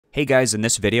Hey guys, in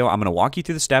this video, I'm going to walk you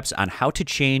through the steps on how to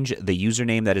change the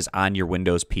username that is on your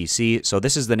Windows PC. So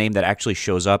this is the name that actually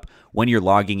shows up when you're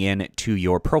logging in to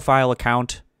your profile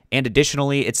account. And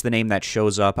additionally, it's the name that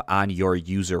shows up on your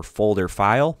user folder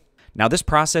file. Now this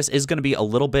process is going to be a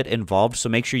little bit involved, so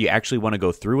make sure you actually want to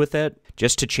go through with it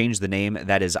just to change the name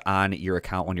that is on your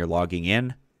account when you're logging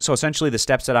in. So essentially the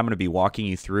steps that I'm going to be walking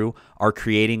you through are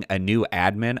creating a new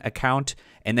admin account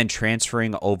and then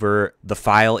transferring over the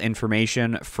file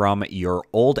information from your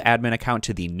old admin account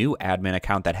to the new admin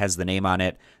account that has the name on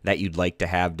it that you'd like to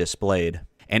have displayed.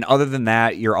 And other than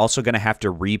that, you're also going to have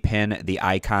to repin the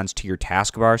icons to your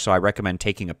taskbar. So I recommend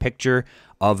taking a picture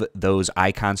of those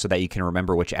icons so that you can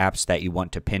remember which apps that you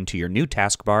want to pin to your new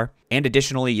taskbar. And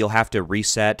additionally, you'll have to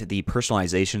reset the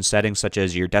personalization settings such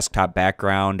as your desktop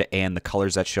background and the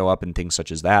colors that show up and things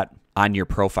such as that on your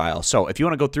profile. So if you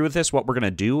want to go through with this, what we're going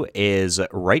to do is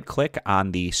right click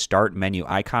on the start menu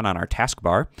icon on our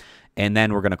taskbar, and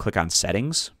then we're going to click on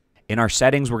settings. In our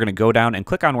settings, we're going to go down and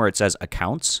click on where it says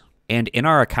accounts. And in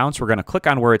our accounts, we're going to click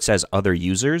on where it says other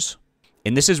users.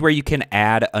 And this is where you can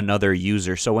add another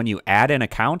user. So when you add an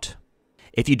account,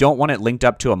 if you don't want it linked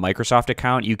up to a Microsoft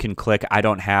account, you can click I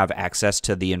don't have access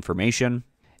to the information.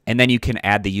 And then you can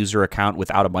add the user account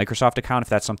without a Microsoft account if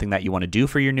that's something that you want to do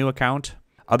for your new account.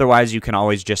 Otherwise, you can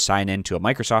always just sign in to a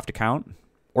Microsoft account,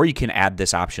 or you can add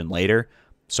this option later.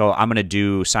 So I'm going to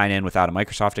do sign in without a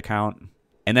Microsoft account.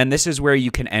 And then this is where you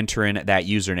can enter in that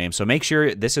username. So make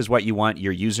sure this is what you want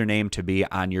your username to be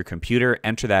on your computer.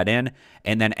 Enter that in,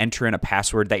 and then enter in a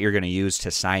password that you're going to use to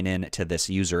sign in to this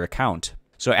user account.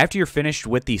 So after you're finished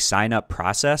with the sign up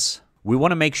process, we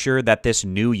want to make sure that this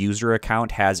new user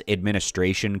account has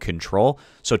administration control.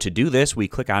 So to do this, we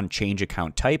click on change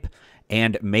account type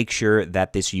and make sure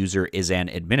that this user is an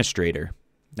administrator.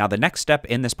 Now, the next step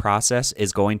in this process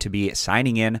is going to be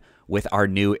signing in with our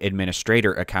new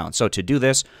administrator account. So to do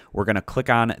this, we're going to click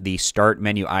on the start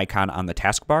menu icon on the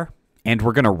taskbar, and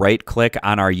we're going to right click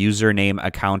on our username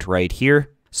account right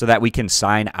here so that we can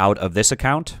sign out of this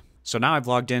account. So now I've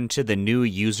logged into the new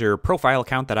user profile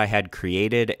account that I had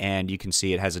created, and you can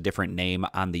see it has a different name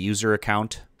on the user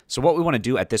account. So what we want to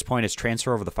do at this point is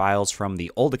transfer over the files from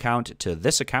the old account to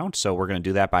this account. So we're going to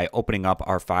do that by opening up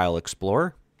our File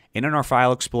Explorer. And in our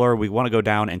File Explorer, we want to go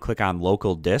down and click on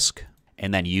Local Disk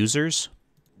and then Users.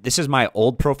 This is my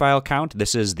old profile account.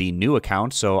 This is the new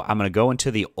account. So I'm going to go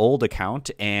into the old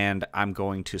account and I'm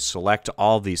going to select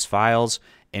all of these files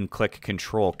and click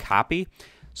Control Copy.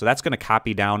 So that's going to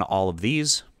copy down all of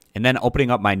these. And then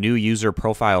opening up my new user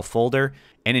profile folder.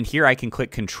 And in here, I can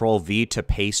click Control V to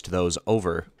paste those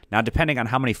over. Now, depending on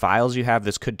how many files you have,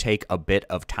 this could take a bit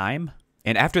of time.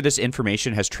 And after this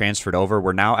information has transferred over,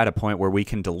 we're now at a point where we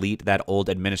can delete that old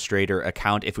administrator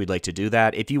account if we'd like to do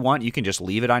that. If you want, you can just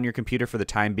leave it on your computer for the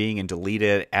time being and delete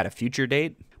it at a future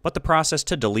date. But the process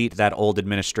to delete that old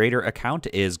administrator account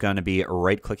is going to be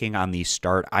right-clicking on the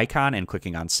start icon and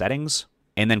clicking on settings,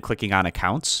 and then clicking on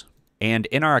accounts. And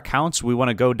in our accounts, we want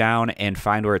to go down and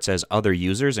find where it says other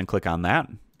users and click on that.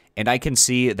 And I can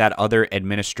see that other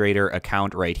administrator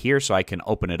account right here, so I can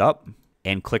open it up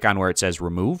and click on where it says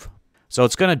remove. So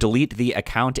it's going to delete the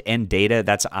account and data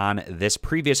that's on this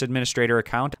previous administrator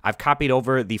account. I've copied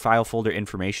over the file folder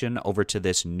information over to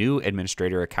this new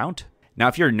administrator account. Now,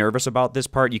 if you're nervous about this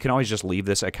part, you can always just leave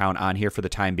this account on here for the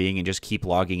time being and just keep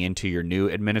logging into your new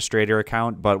administrator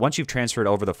account. But once you've transferred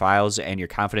over the files and you're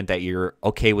confident that you're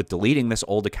okay with deleting this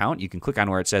old account, you can click on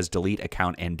where it says delete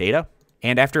account and data.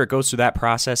 And after it goes through that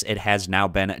process, it has now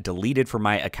been deleted from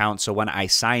my account. So when I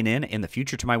sign in the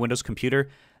future to my Windows computer,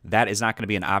 that is not going to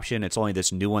be an option. It's only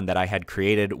this new one that I had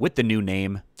created with the new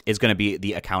name is going to be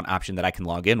the account option that I can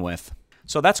log in with.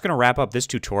 So that's going to wrap up this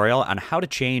tutorial on how to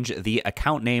change the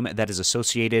account name that is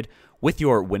associated with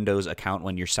your Windows account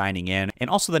when you're signing in, and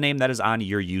also the name that is on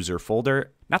your user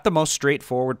folder. Not the most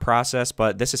straightforward process,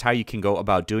 but this is how you can go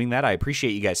about doing that. I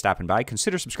appreciate you guys stopping by.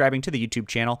 Consider subscribing to the YouTube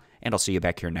channel, and I'll see you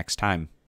back here next time.